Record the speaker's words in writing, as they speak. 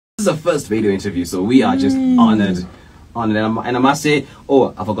is a first video interview, so we are just honored. And I must say,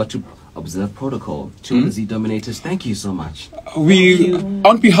 oh, I forgot to observe protocol to the Z Dominators. Thank you so much.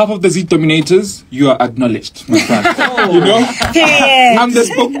 On behalf of the Z Dominators, you are acknowledged, my friend. You know, I'm the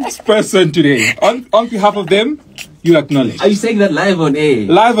spokesperson today. On behalf of them, you acknowledge. Are you saying that live on air?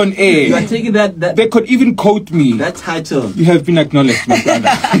 Live on air. You are taking that they could even quote me. That title. You have been acknowledged, my brother.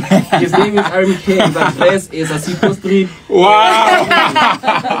 His name is RMK. His address is Asipo Street. Wow.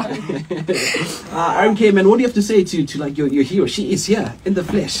 RMK, man, what do you have to say to like your hero? She is here in the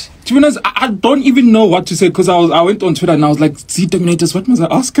flesh. To be honest, I don't even know what to say, because I went on Twitter and I was like, Z Dominators, what must I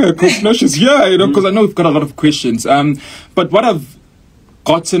ask her? Because no, she's here, you know, because I know we've got a lot of questions. But what I've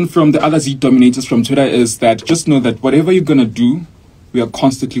gotten from the other Z Dominators from Twitter is that just know that whatever you're gonna do, we are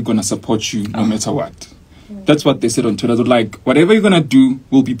constantly gonna support you no matter what. That's what they said on Twitter. So like, whatever you're gonna do,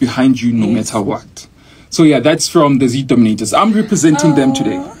 we'll be behind you no matter what. So yeah, that's from the Z Dominators. I'm representing them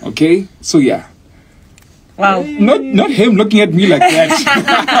today. Okay, so yeah. Wow. Not him looking at me like that.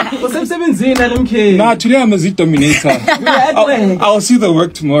 Nah, today I'm a Z Dominator. I'll see the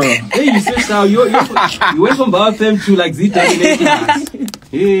work tomorrow. Hey, you switched now. You went from Bar FM to like Z Dominators.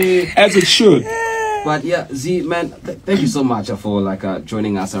 Hey. As it should. But yeah, Z, man, thank you so much for like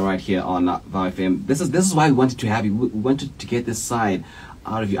joining us right here on Bar FM. This is why we wanted to have you. We wanted to get this side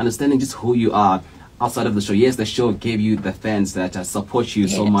out of you, understanding just who you are outside of the show. Yes, the show gave you the fans that support you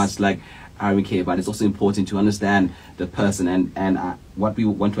so much, like RMK, but it's also important to understand the person and what we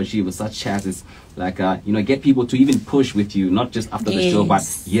want to achieve with such chats is like you know, get people to even push with you, not just after the show, but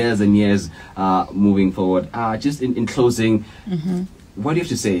years and years moving forward. Just in closing, what do you have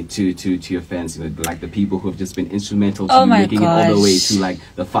to say to your fans, you know, like the people who have just been instrumental to you making it all the way to like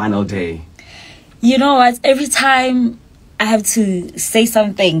the final day? You know what? Every time I have to say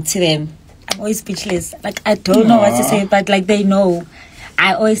something to them, I'm always speechless. Like, I don't know what to say, but like, they know.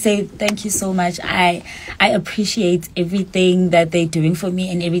 I always say thank you so much. I appreciate everything that they're doing for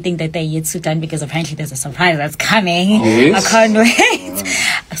me and everything that they're yet to done, because apparently there's a surprise that's coming. I can't wait.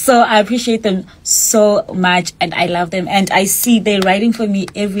 So I appreciate them so much and I love them. And I see they're writing for me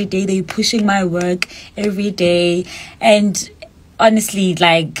every day. They're pushing my work every day. And honestly,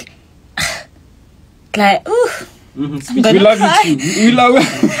 like, ooh. We love you too. We love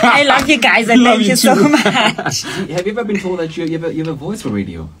I love you guys and thank you so much. Have you ever been told that you have a voice for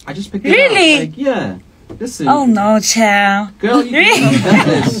radio? I just picked it really? up. Like, yeah. Listen. Oh no, child. Girl, you got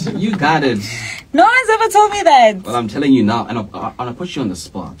it. You got it. No one's ever told me that. Well, I'm telling you now, and I'll put you on the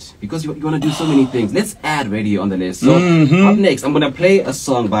spot because you want to do so many things. Let's add radio on the list. So up next, I'm gonna play a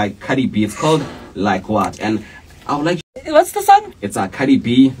song by Cardi B. It's called Like What, and I would like. What's the song? It's Cardi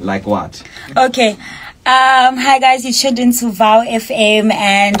B, Like What. Okay. Hi guys, you tuned into Vow FM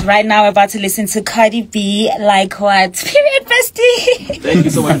and right now we're about to listen to Cardi B, Like What. Period, bestie. Thank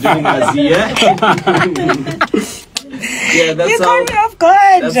you so much for joining us here. Yeah, that's you caught me off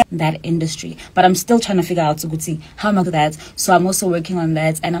guard. That industry, but I'm still trying to figure out how am I good at. So I'm also working on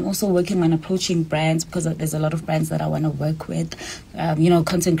that, and I'm also working on approaching brands because there's a lot of brands that I want to work with. You know,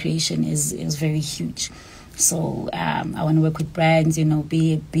 content creation is very huge. So I want to work with brands. You know,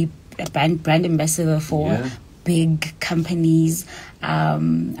 be a brand ambassador for big companies. I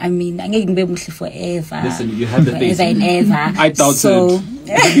mean, I'm going to be forever. Listen, you have the face. Forever and ever. I doubt it.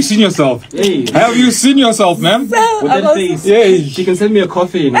 Have you seen yourself? Hey. Have you seen yourself, ma'am? With that face. Yeah. She can send me a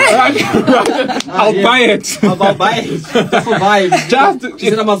coffee. I'll buy it. I'll buy it. Just for vibes. Just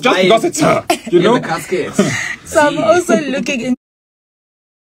because it's her. You know? The casket. So I'm also looking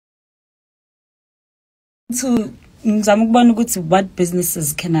into what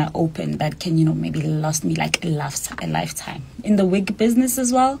businesses can I open that can, you know, maybe last me like a lifetime in the wig business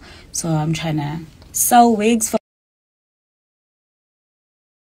as well. So I'm trying to sell wigs for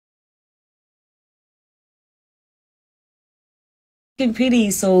pretty,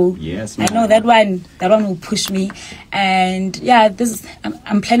 so yes, I know that one will push me. And yeah,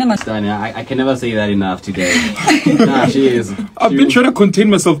 I'm planning on I can never say that enough today. Nah, she is. I've been trying to contain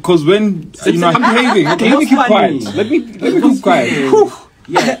myself because when you know I'm behaving. Okay, let me keep quiet. Let me keep quiet.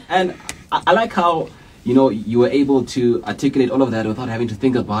 Yeah, and I like how, you know, you were able to articulate all of that without having to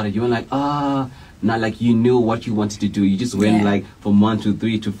think about it. You were like, not like you knew what you wanted to do. You just went like from 1 to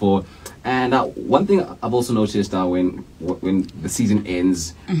 3 to 4. And one thing I've also noticed when the season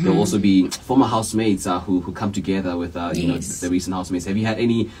ends, there'll also be former housemates who come together with you know, the recent housemates. Have you had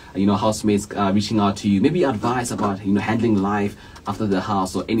any housemates reaching out to you, maybe advice about handling life after the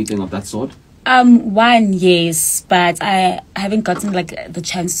house or anything of that sort? One, yes, but I haven't gotten like the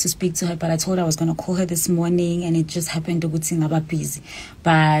chance to speak to her, but I told her I was going to call her this morning and it just happened to be busy.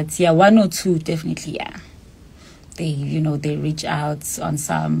 But yeah, 1 or 2 definitely, yeah. they reach out on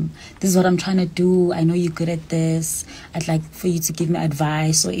some, this is what I'm trying to do. I know you're good at this. I'd like for you to give me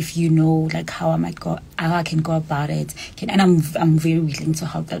advice, or if you know like how I can go about it. And I'm very willing to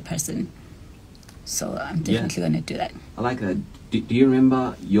help that person. So I'm definitely gonna do that. I like that. Do you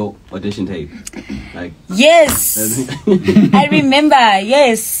remember your audition tape? Like, yes, I remember.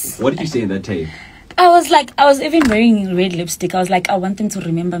 Yes. What did you say in that tape? I was even wearing red lipstick. I was like, I want them to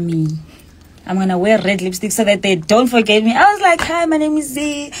remember me. I'm gonna wear red lipstick so that they don't forget me. I was like, hi, my name is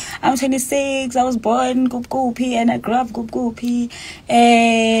Z. I'm 26. I was born Gopi and I grew up Gopi.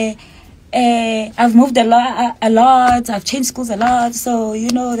 I've moved a lot. I've changed schools a lot. So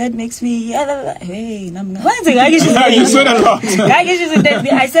that makes me. Hey, You said a lot.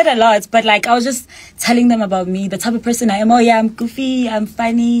 I said a lot, but like I was just telling them about me, the type of person I am. Oh yeah, I'm goofy. I'm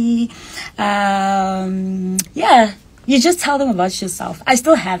funny. Yeah. You just tell them about yourself. I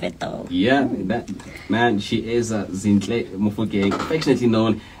still have it though. Yeah, man, she is Zeenaye Mufokeng, affectionately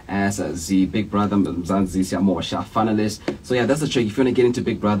known as the Big Brother bbmzansi finalist. So yeah, that's the trick. If you want to get into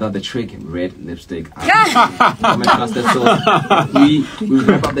Big Brother, the trick, red lipstick. So we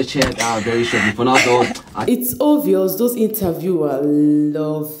wrap up the chat very shortly. For now though, it's obvious those interviewers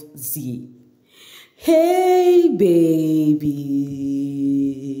love Z. Hey babies,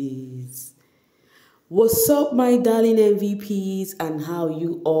 what's up my darling MVPs, and how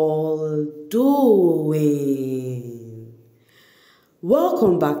you all doing?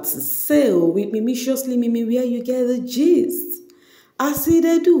 Welcome back to Sail with Mimiciously Mimi, where you get the gist. I see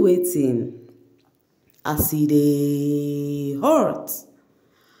they do waiting. I see they hurt.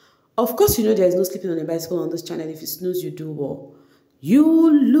 Of course, there is no sleeping on a bicycle on this channel. If you snooze, you do what?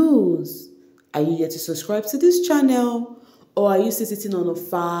 You lose. Are you yet to subscribe to this channel? Or are you still sitting on a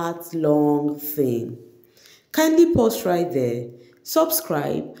fat, long thing? Kindly pause right there,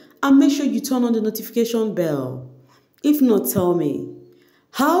 subscribe, and make sure you turn on the notification bell. If not, tell me,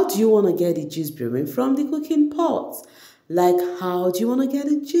 how do you want to get the gist brewing from the cooking pot? Like, how do you want to get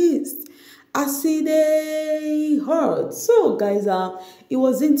the gist? I see they heard. So, guys, it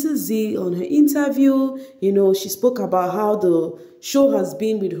was into Z on her interview. She spoke about how the show has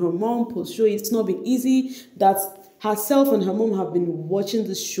been with her mom post-show. It's not been easy. That herself and her mom have been watching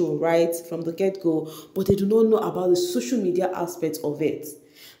this show, right, from the get-go, but they do not know about the social media aspect of it.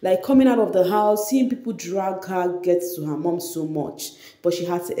 Like coming out of the house, seeing people drag her gets to her mom so much. But she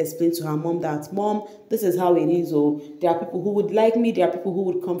had to explain to her mom that, Mom, this is how it is. Oh, there are people who would like me. There are people who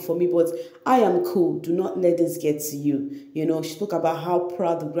would come for me. But I am cool. Do not let this get to you. She spoke about how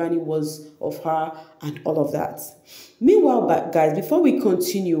proud the granny was of her and all of that. Meanwhile, guys, before we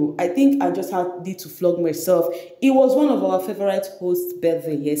continue, I think I just need to flog myself. It was one of our favorite hosts'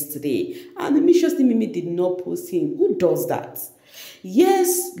 birthday yesterday. And Mimiciously Mimi did not post him. Who does that?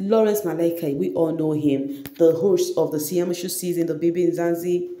 Yes, Lawrence Malaika, we all know him, the host of the Siamashu season, the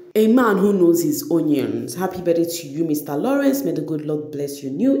bbmzansi, a man who knows his onions. Happy birthday to you, Mr. Lawrence. May the good Lord bless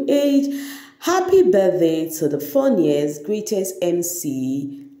your new age. Happy birthday to the funniest, greatest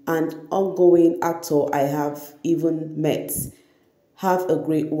MC and ongoing actor I have even met. Have a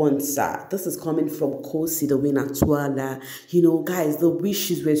great one, sir. This is coming from Khosi, the winner, Tuala. Guys, the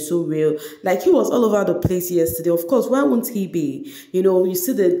wishes were so real. Like, he was all over the place yesterday. Of course, why won't he be? You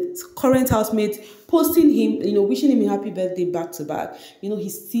see the current housemate posting him, wishing him a happy birthday back to back.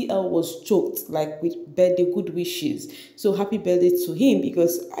 His TL was choked, like, with birthday good wishes. So, happy birthday to him,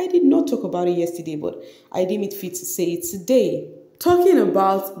 because I did not talk about it yesterday, but I deem it fit to say it today. Talking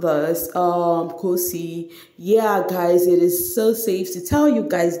about this, Khosi, yeah, guys, it is so safe to tell you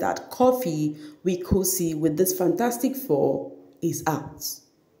guys that Coffee with Khosi with this Fantastic Four is out.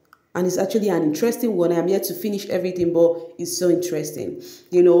 And it's actually an interesting one. I'm yet to finish everything, but it's so interesting.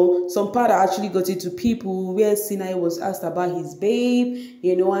 Some part I actually got into people where Zeenaye was asked about his babe,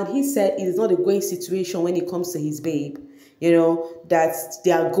 and he said it is not a going situation when it comes to his babe, that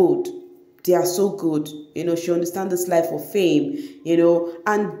they are good. They are so good. She understands this life of fame,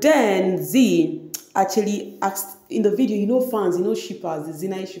 And then Z actually asked in the video, fans, shippers, the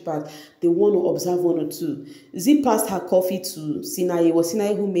Zeenaye shippers, they want to observe one or two. Z passed her coffee to Zeenaye. It was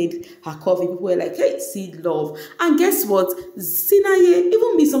Zeenaye who made her coffee. People were like, hey, see, love. And guess what? Zeenaye,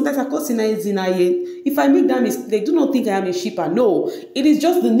 even me, sometimes I call Zeenaye. If I make that mistake, they do not think I am a shipper. No, it is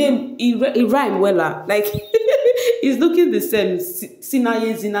just the name. It rhyme well. Like, it's looking the same.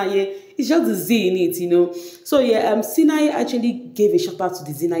 Zeenaye. It's just the Z in it, So yeah, Zeenaye actually gave a shout out to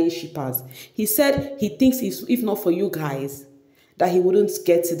the Zeenaye shippers. He said he thinks if not for you guys, that he wouldn't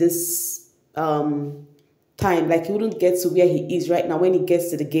get to this time, like he wouldn't get to where he is right now when he gets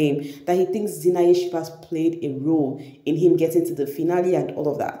to the game, that he thinks Zeenaye Shippers played a role in him getting to the finale and all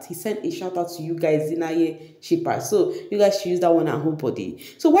of that. He sent a shout out to you guys, Zeenaye Shippers. So you guys should use that one at home body.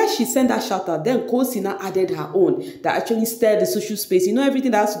 So when she sent that shout out, then Khosi now added her own that actually stirred the social space. You know,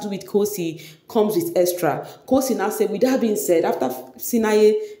 everything that has to do with Khosi comes with extra. Khosi now said, with that being said, after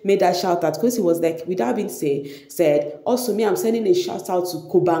Zeenaye made that shout out, Khosi was like, with that being said, also me, I'm sending a shout out to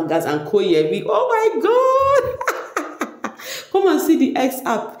Khobangers and Khoyemi. Oh my God! Come and see the X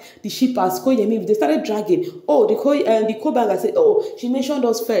app, the shippers, Khoyemi. They started dragging. Oh, the Khobangers said, oh, she mentioned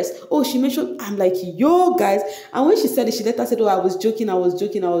us first. Oh, she mentioned. I'm like, yo, guys. And when she said it, she later said, oh, I was joking,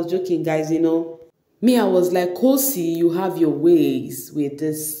 guys, you know. Me, I was like, Khosi, you have your ways with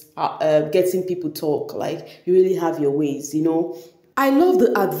this, getting people talk. Like, you really have your ways, you know. I love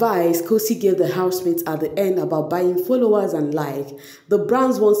the advice Khosi gave the housemates at the end about buying followers and like. The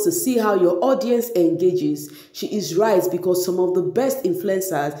brands wants to see how your audience engages. She is right because some of the best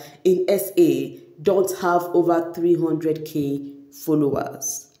influencers in SA don't have over 300k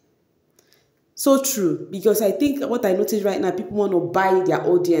followers. So true, because I think what I notice right now, people want to buy their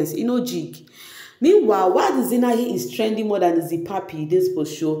audience, you know, jig. Meanwhile, while the Zeenaye is trending more than the Papi this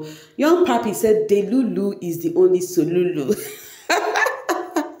post show, young Papi said Delulu is the only Solulu.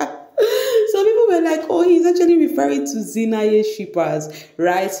 So people were like, oh, he's actually referring to Zeenaye Shippers,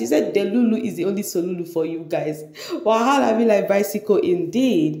 right? He said Delulu is the only Solulu for you guys. Wahala be like bicycle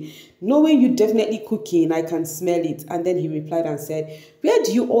indeed. Knowing you definitely cooking, I can smell it. And then he replied and said, where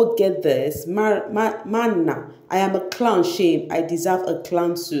do you all get this? Manna, I am a clown, shame. I deserve a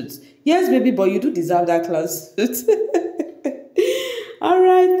clown suit. Yes, baby boy, you do deserve that clown suit. All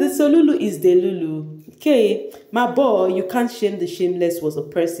right, the Solulu is Delulu. Okay, my boy, you can't shame the shameless was a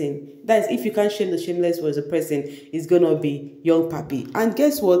person. That is, if you can't shame the shameless was a person, it's gonna be young Papi. And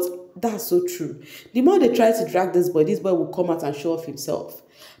guess what? That's so true. The more they try to drag this boy will come out and show off himself.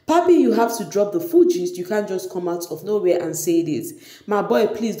 Papi, you have to drop the Fujis. You can't just come out of nowhere and say this. My boy,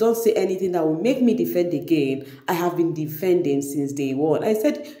 please don't say anything that will make me defend again. I have been defending since day one. I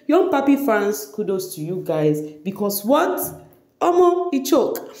said, young Papi fans, kudos to you guys. Because what? Omo, he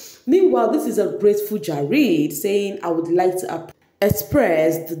choke. Meanwhile, this is a grateful Jared saying, I would like to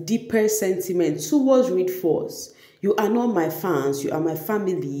express the deeper sentiment towards Reed Force. You are not my fans, you are my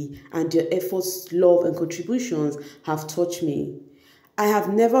family, and your efforts, love, and contributions have touched me. I have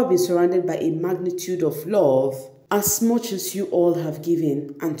never been surrounded by a magnitude of love as much as you all have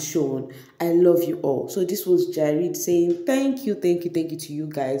given and shown. I love you all. So this was Jared saying thank you to you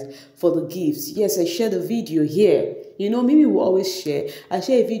guys for the gifts. Yes, I shared a video here. You know, maybe we'll always share. I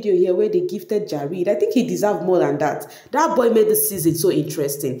share a video here where they gifted Jared. I think he deserved more than that. That boy made this season so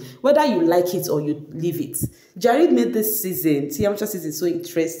interesting. Whether you like it or you leave it. Jared made this season, Tiamcha season, so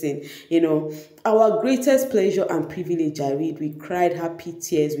interesting. You know, our greatest pleasure and privilege, Jared. We cried happy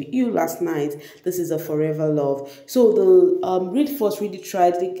tears with you last night. This is a forever love. So the Reed Force really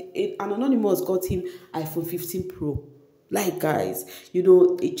tried. An anonymous got him iPhone 15 Pro. Like, guys, you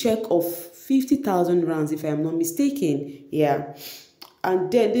know, a check of 50,000 rands, if I am not mistaken. Yeah.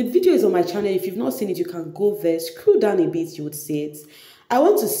 And then the video is on my channel. If you've not seen it, you can go there, scroll down a bit, you would see it. I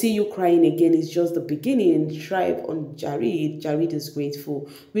want to see you crying again. It's just the beginning. Tribe on Jared. Jared is grateful.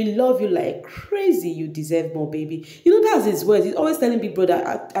 We love you like crazy. You deserve more, baby. You know, that's his words. He's always telling Big Brother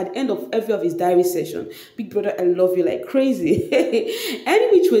at the end of every of his diary session, Big Brother, I love you like crazy.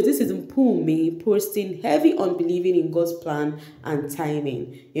 Any which way, this is Mpumi posting heavy on believing in God's plan and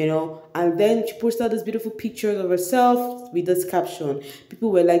timing, you know. And then she posted this beautiful picture of herself with this caption.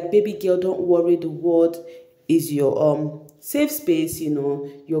 People were like, baby girl, don't worry. The world is your safe space, you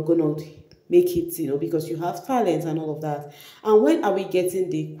know. You're gonna make it, you know, because you have talent and all of that. And when are we getting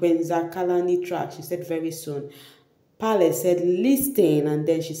the Kwenza Kalani track? She said very soon. Pale said listen, and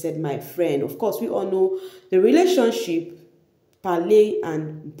then she said my friend. Of course, we all know the relationship Pale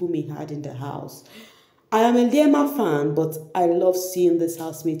and Mpumi had in the house. I am a Liema fan, but I love seeing this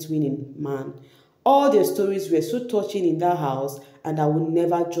housemates winning, man. All their stories were so touching in that house, and I will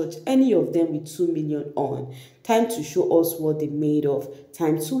never judge any of them with 2 million on. Time to show us what they made of.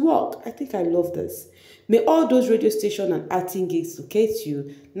 Time to work. I think I love this. May all those radio station and acting gigs locate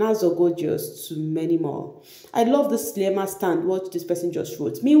you. Nazo Gorgeous to many more. I love this Lema stand. What this person just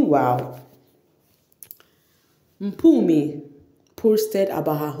wrote. Meanwhile, Mpumi posted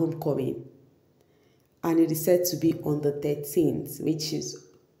about her homecoming. And it is said to be on the 13th, which is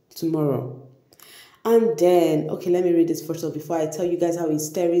tomorrow. And then, okay, let me read this first of all before I tell you guys how it's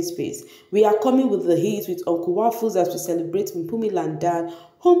stirring space. We are coming with the heat with Uncle Waffles as we celebrate Mpumi Landan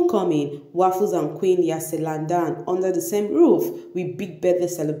homecoming. Waffles and Queen Yase Landan under the same roof with big birthday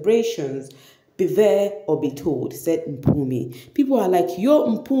celebrations. Be there or be told, said Mpumi. People are like, yo,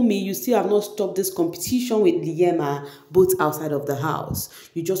 Mpumi, you still have not stopped this competition with Liema, both outside of the house.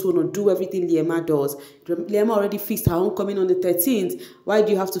 You just want to do everything Liema does. Liema already fixed her homecoming on the 13th. Why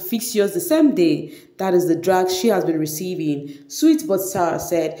do you have to fix yours the same day? That is the drag she has been receiving. Sweet but Sarah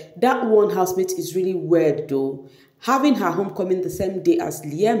said, that one housemate is really weird though. Having her homecoming the same day as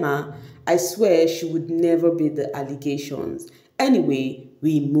Liema, I swear she would never be the allegations. Anyway,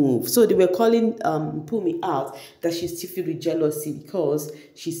 we move. So they were calling Mpumi out that she's still filled with jealousy because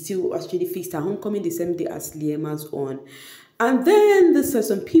she still actually fixed her homecoming the same day as Liema's own. And then there's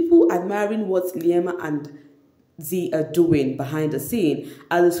some people admiring what Liema and Z are doing behind the scene.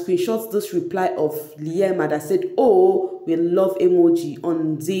 As the screenshots this reply of Liema that said, oh, we love emoji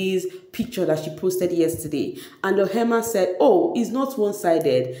on Z's picture that she posted yesterday. And Ohema said, oh, it's not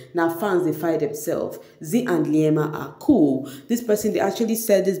one-sided. Now fans, they fight themselves. Z and Liema are cool. This person, they actually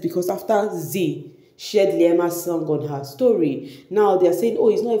said this because after Z shared Liema's song on her story, now they're saying, oh,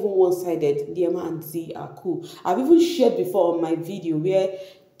 it's not even one-sided. Liema and Z are cool. I've even shared before on my video where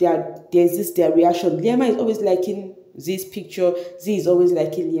there's their reaction. Liema is always liking Z's picture. Z is always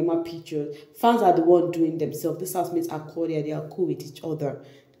liking Liema picture. Fans are the one doing themselves. These housemates are cordial. They are cool with each other.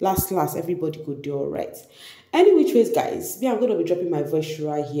 Last, everybody could do all right. Any which ways, guys, I'm going to be dropping my voice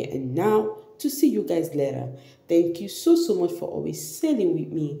right here and now to see you guys later. Thank you so much for always sailing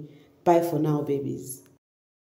with me. Bye for now, babies.